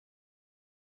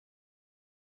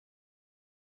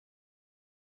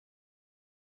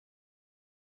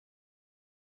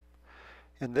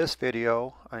In this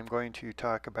video, I'm going to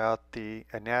talk about the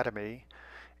anatomy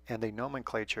and the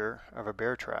nomenclature of a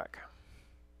bear track.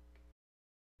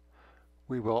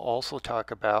 We will also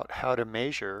talk about how to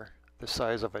measure the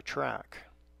size of a track.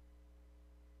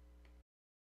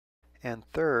 And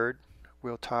third,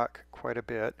 we'll talk quite a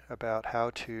bit about how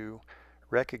to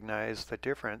recognize the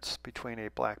difference between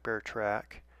a black bear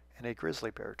track and a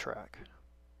grizzly bear track.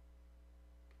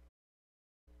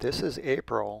 This is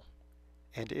April,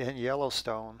 and in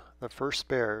Yellowstone, the first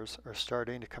bears are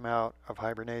starting to come out of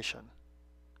hibernation.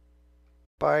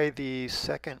 By the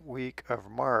second week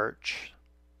of March,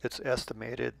 it's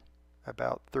estimated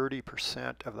about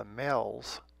 30% of the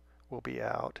males will be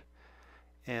out,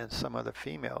 and some of the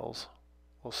females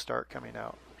will start coming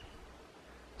out.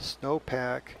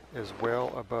 Snowpack is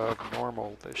well above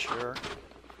normal this year,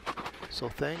 so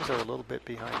things are a little bit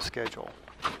behind schedule.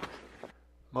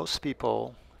 Most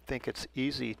people think it's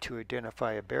easy to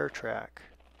identify a bear track,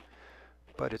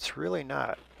 but it's really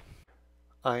not.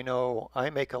 I know I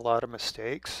make a lot of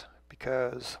mistakes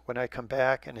because when I come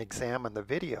back and examine the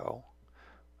video,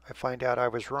 I find out I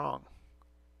was wrong.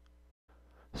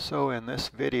 So in this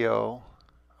video,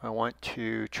 I want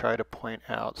to try to point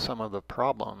out some of the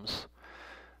problems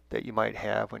that you might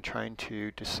have when trying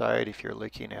to decide if you're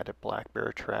looking at a black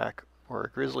bear track or a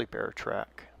grizzly bear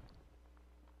track.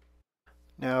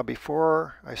 Now,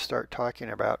 before I start talking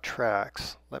about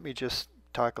tracks, let me just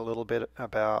talk a little bit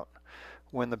about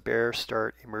when the bears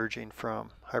start emerging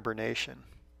from hibernation.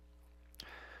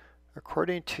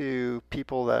 According to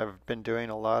people that have been doing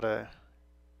a lot of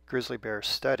grizzly bear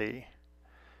study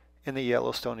in the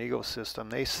Yellowstone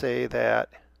ecosystem, they say that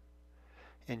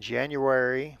in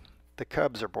January the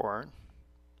cubs are born.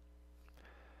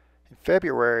 In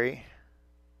February,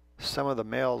 some of the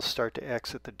males start to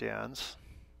exit the dens.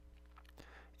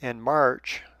 In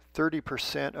March,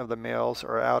 30% of the males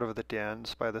are out of the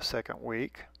dens by the second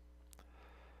week.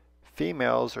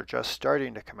 Females are just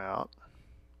starting to come out.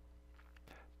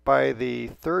 By the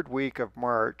third week of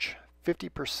March,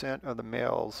 50% of the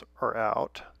males are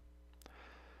out.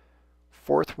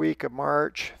 Fourth week of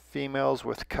March, females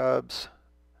with cubs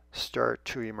start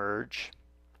to emerge.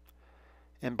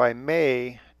 And by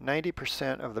May,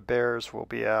 90% of the bears will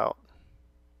be out.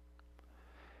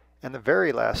 And the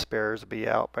very last bears will be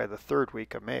out by the third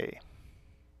week of May.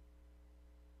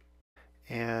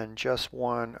 And just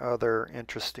one other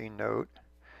interesting note,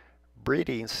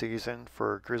 breeding season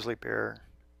for grizzly bear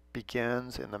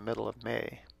begins in the middle of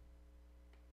May.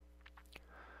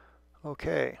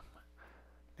 Okay,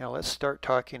 now let's start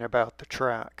talking about the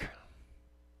track.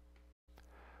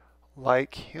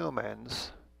 Like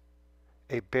humans,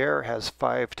 a bear has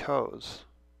 5 toes,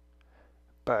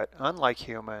 but unlike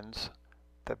humans,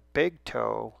 the big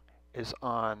toe is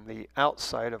on the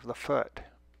outside of the foot.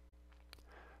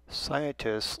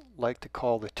 Scientists like to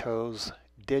call the toes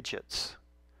digits,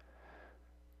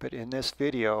 but in this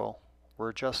video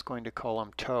we're just going to call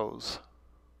them toes.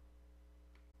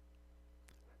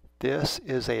 This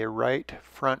is a right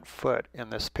front foot in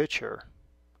this picture.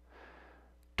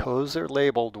 Toes are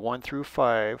labeled 1 through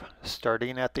 5,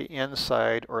 starting at the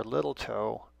inside or little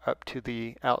toe up to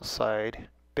the outside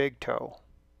big toe.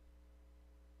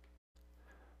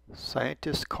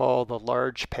 Scientists call the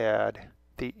large pad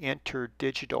the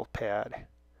interdigital pad,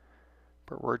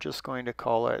 but we're just going to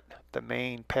call it the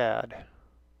main pad.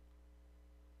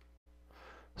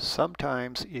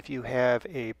 Sometimes if you have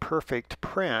a perfect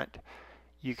print,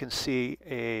 you can see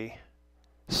a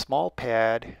small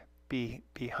pad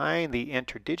behind the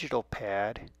interdigital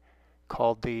pad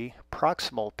called the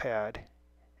proximal pad.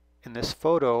 In this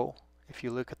photo, if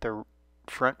you look at the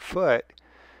front foot,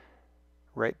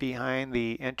 right behind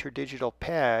the interdigital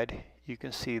pad, you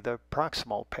can see the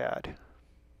proximal pad.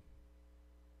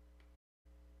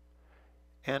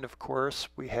 And of course,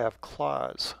 we have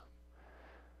claws.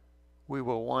 We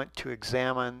will want to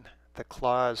examine the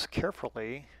claws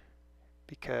carefully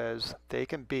because they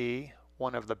can be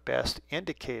one of the best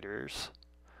indicators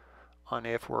on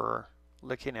if we're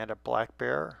looking at a black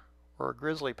bear or a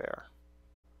grizzly bear.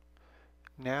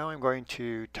 Now I'm going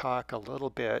to talk a little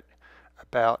bit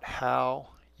about how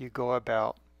you go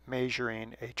about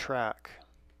measuring a track.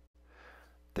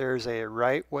 There's a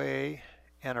right way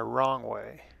and a wrong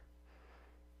way,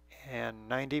 and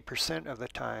 90% of the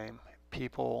time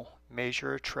people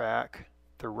measure a track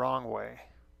the wrong way.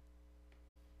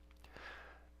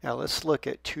 Now let's look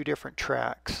at 2 different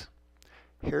tracks.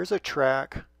 Here's a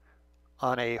track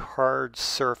on a hard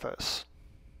surface,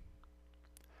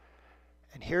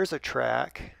 and here's a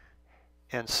track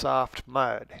in soft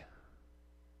mud.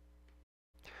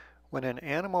 When an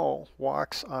animal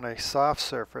walks on a soft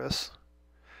surface,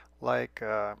 like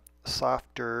soft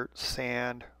dirt,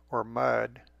 sand, or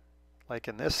mud, like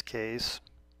in this case,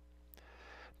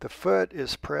 the foot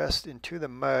is pressed into the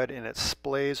mud and it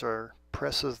splays or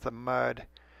presses the mud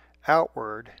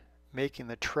outward, making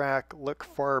the track look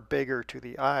far bigger to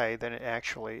the eye than it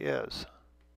actually is.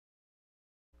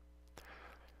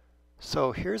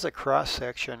 So here's a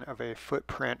cross-section of a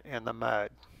footprint in the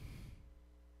mud.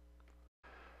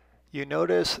 You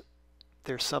notice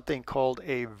there's something called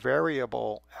a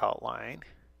variable outline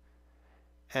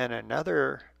and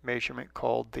another measurement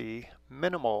called the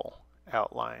minimal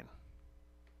outline.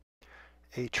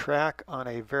 A track on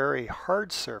a very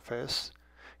hard surface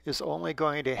is only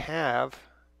going to have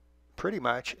pretty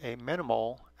much a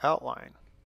minimal outline,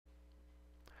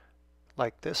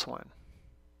 like this one.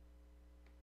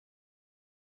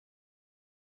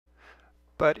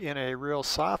 But in a real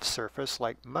soft surface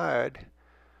like mud,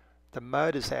 the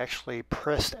mud is actually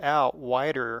pressed out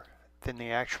wider than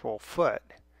the actual foot,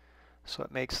 so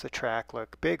it makes the track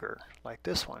look bigger, like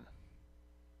this one.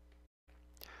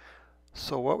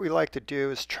 So what we like to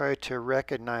do is try to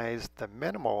recognize the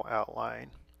minimal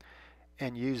outline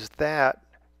and use that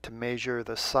to measure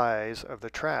the size of the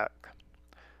track.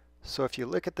 So if you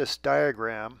look at this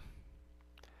diagram,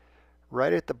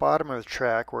 right at the bottom of the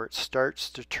track where it starts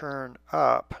to turn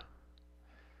up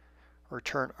or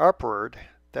turn upward,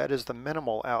 that is the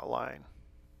minimal outline.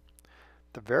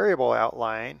 The variable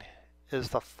outline is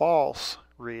the false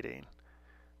reading.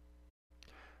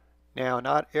 Now,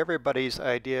 not everybody's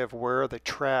idea of where the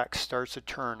track starts to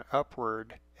turn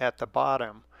upward at the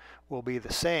bottom will be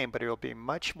the same, but it will be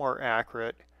much more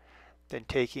accurate than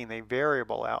taking the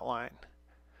variable outline.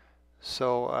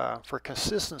 So for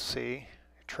consistency,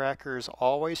 trackers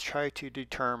always try to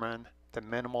determine the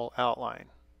minimal outline.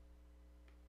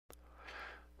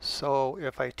 So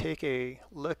if I take a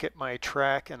look at my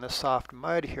track in the soft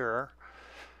mud here,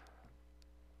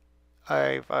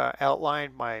 I've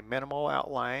outlined my minimal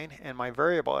outline and my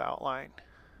variable outline.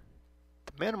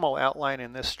 The minimal outline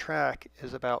in this track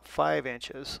is about 5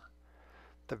 inches.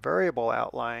 The variable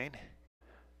outline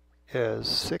is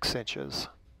 6 inches.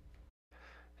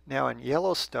 Now in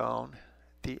Yellowstone,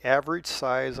 the average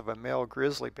size of a male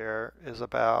grizzly bear is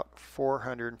about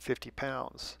 450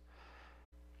 pounds.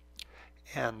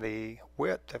 And the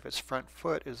width of its front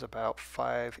foot is about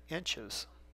 5 inches.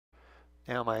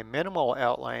 Now my minimal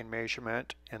outline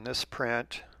measurement in this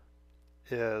print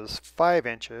is 5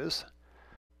 inches.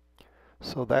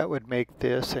 So that would make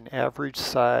this an average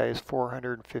size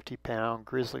 450 pound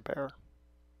grizzly bear.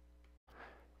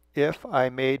 If I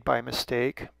made by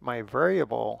mistake my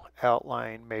variable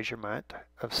outline measurement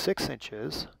of 6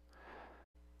 inches,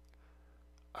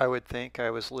 I would think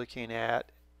I was looking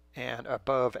at an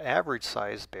above average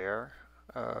size bear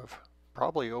of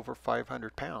probably over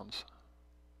 500 pounds.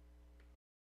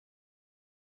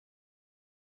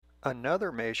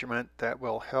 Another measurement that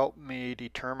will help me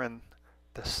determine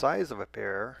the size of a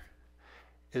bear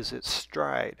is its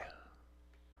stride.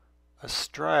 A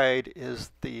stride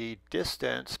is the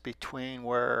distance between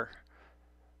where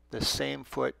the same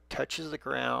foot touches the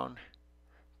ground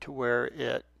to where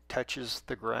it touches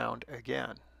the ground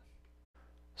again.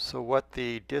 So what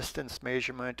the distance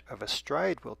measurement of a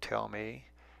stride will tell me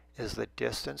is the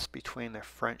distance between the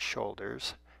front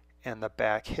shoulders and the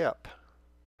back hip.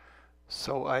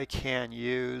 So I can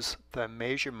use the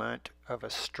measurement of a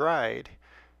stride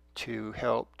to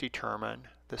help determine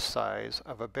the size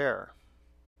of a bear.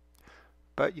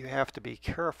 But you have to be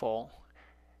careful.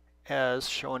 As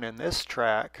shown in this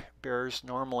track, bears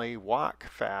normally walk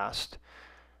fast,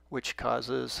 which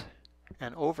causes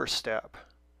an overstep,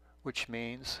 which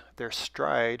means their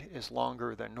stride is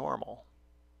longer than normal.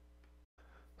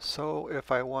 So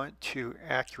if I want to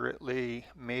accurately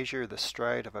measure the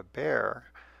stride of a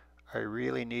bear, I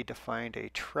really need to find a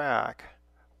track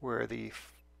where the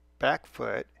back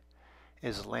foot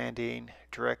is landing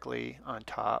directly on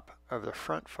top of the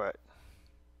front foot.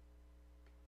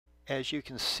 As you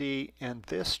can see in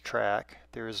this track,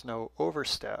 there is no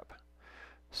overstep,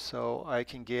 so I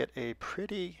can get a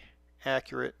pretty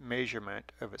accurate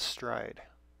measurement of its stride.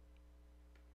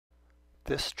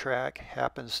 This track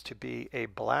happens to be a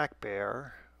black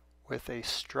bear with a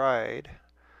stride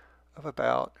of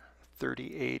about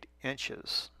 38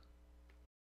 inches.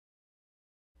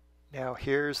 Now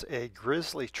here's a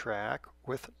grizzly track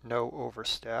with no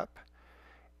overstep,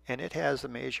 and it has a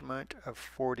measurement of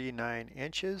 49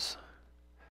 inches.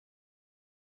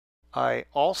 I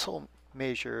also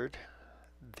measured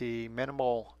the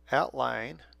minimal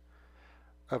outline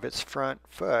of its front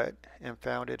foot and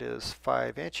found it is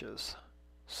 5 inches.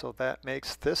 So that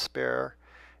makes this bear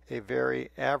a very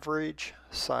average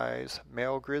size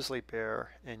male grizzly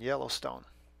bear in Yellowstone.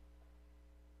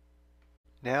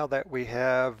 Now that we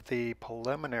have the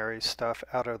preliminary stuff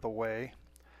out of the way,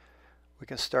 we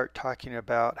can start talking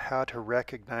about how to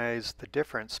recognize the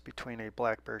difference between a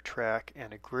black bear track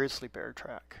and a grizzly bear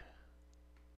track.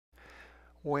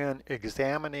 When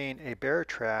examining a bear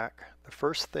track, the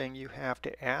first thing you have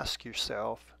to ask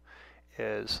yourself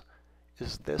is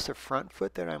this a front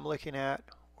foot that I'm looking at,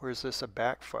 or is this a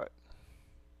back foot?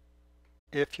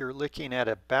 If you're looking at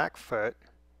a back foot,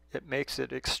 it makes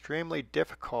it extremely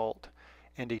difficult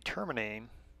in determining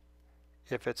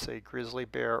if it's a grizzly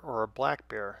bear or a black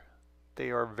bear. They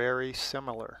are very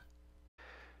similar.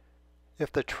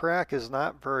 If the track is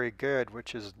not very good,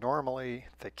 which is normally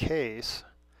the case,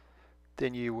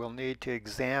 then you will need to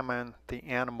examine the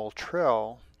animal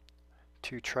trail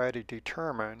to try to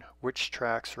determine which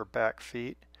tracks are back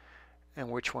feet and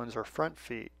which ones are front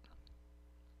feet.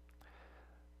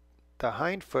 The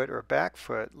hind foot or back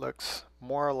foot looks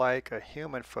more like a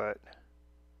human foot,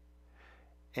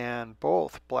 and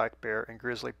both black bear and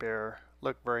grizzly bear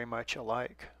look very much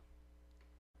alike.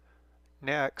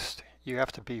 Next, you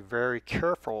have to be very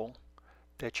careful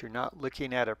that you're not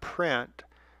looking at a print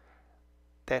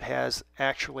that has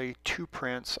actually two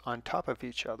prints on top of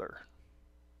each other.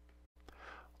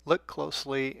 Look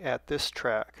closely at this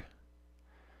track.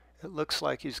 It looks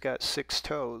like he's got 6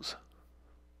 toes.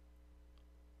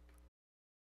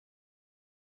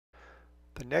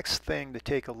 The next thing to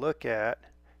take a look at,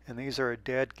 and these are a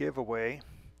dead giveaway,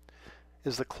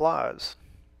 is the claws.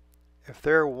 If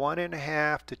they're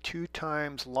 1.5 to 2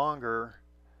 times longer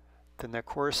than the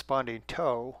corresponding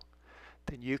toe,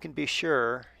 then you can be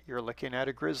sure you're looking at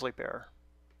a grizzly bear.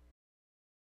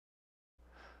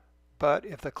 But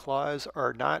if the claws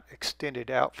are not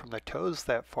extended out from the toes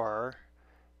that far,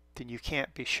 then you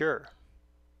can't be sure.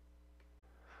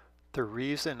 The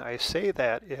reason I say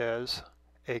that is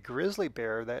a grizzly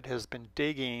bear that has been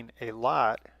digging a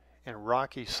lot in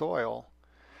rocky soil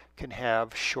can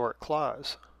have short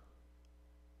claws.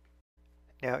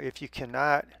 Now, if you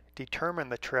cannot determine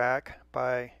the track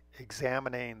by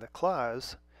examining the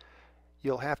claws,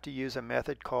 you'll have to use a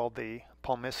method called the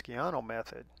Palmisciano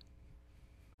method.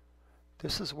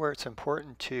 This is where it's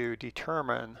important to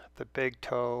determine the big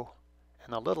toe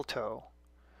and the little toe.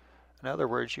 In other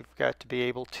words, you've got to be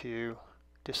able to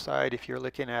decide if you're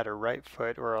looking at a right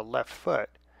foot or a left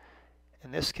foot.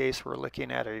 In this case, we're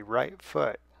looking at a right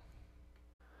foot.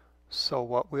 So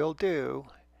what we'll do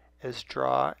is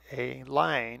draw a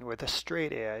line with a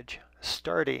straight edge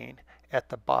starting at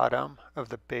the bottom of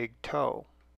the big toe.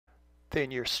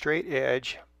 Then your straight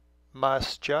edge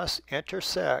must just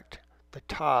intersect the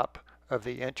top of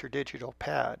the interdigital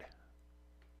pad.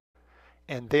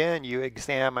 And then you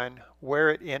examine where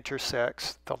it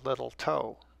intersects the little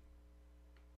toe.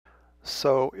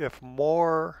 So if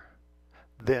more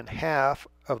than half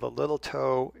of the little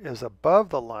toe is above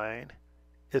the line,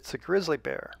 it's a grizzly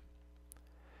bear.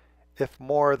 If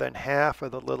more than half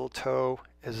of the little toe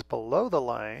is below the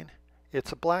line,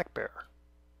 it's a black bear.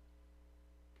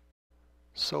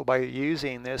 So by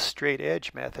using this straight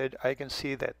edge method, I can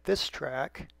see that this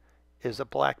track is a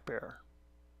black bear.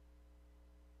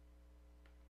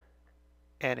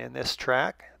 And in this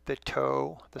track, the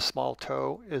small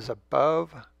toe, is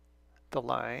above the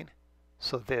line,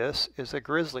 so this is a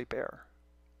grizzly bear.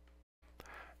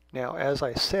 Now, as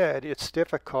I said, it's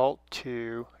difficult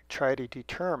to try to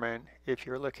determine if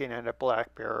you're looking at a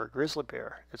black bear or a grizzly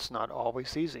bear. It's not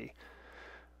always easy.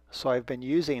 So I've been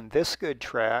using this good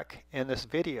track in this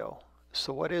video.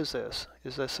 So what is this?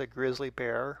 Is this a grizzly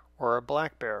bear or a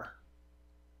black bear?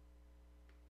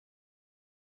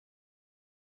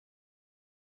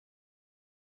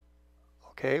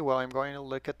 Okay, well, I'm going to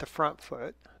look at the front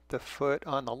foot. The foot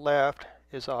on the left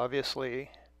is obviously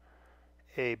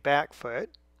a back foot.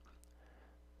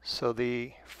 So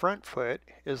the front foot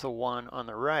is the one on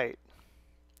the right.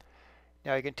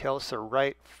 Now you can tell it's the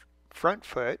right front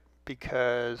foot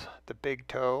because the big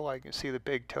toe, I can see the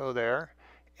big toe there,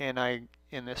 and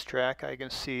in this track I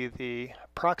can see the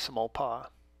proximal paw.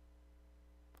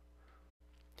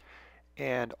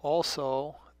 And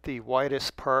also the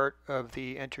widest part of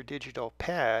the interdigital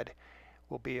pad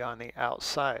will be on the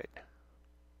outside.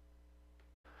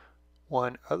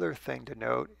 One other thing to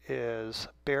note is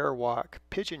bear walk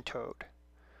pigeon-toed.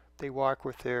 They walk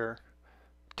with their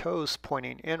toes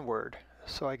pointing inward,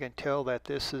 so I can tell that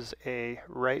this is a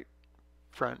right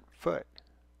front foot.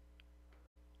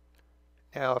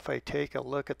 Now if I take a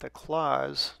look at the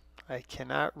claws, I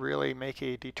cannot really make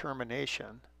a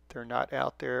determination. They're not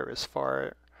out there as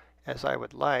far as I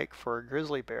would like for a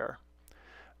grizzly bear.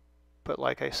 But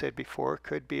like I said before, it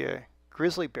could be a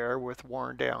grizzly bear with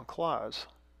worn down claws.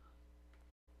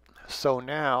 So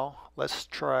now let's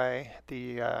try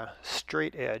the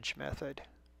straight edge method.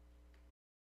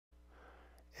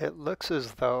 It looks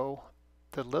as though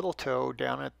the little toe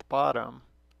down at the bottom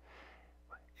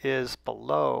is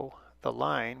below the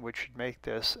line, which would make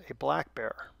this a black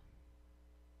bear.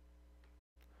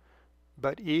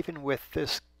 But even with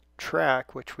this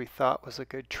track, which we thought was a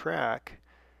good track,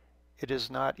 it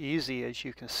is not easy, as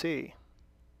you can see.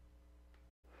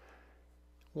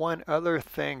 One other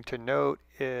thing to note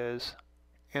is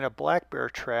in a black bear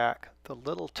track, the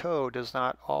little toe does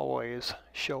not always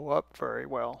show up very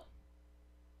well.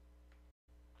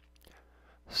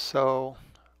 So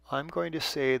I'm going to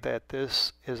say that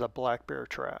this is a black bear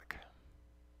track.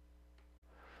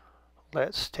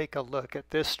 Let's take a look at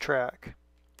this track.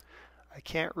 I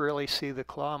can't really see the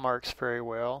claw marks very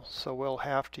well, so we'll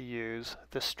have to use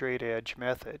the straight edge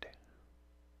method.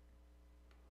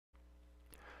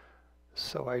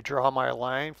 So I draw my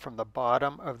line from the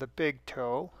bottom of the big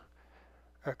toe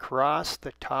across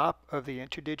the top of the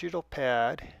interdigital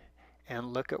pad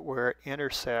and look at where it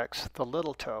intersects the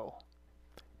little toe.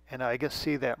 And I can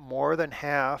see that more than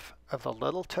half of the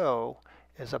little toe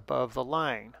is above the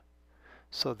line.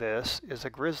 So this is a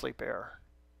grizzly bear.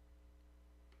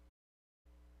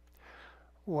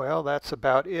 Well, that's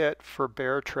about it for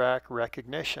bear track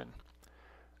recognition.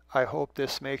 I hope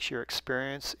this makes your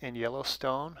experience in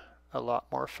Yellowstone a lot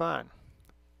more fun.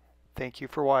 Thank you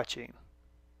for watching.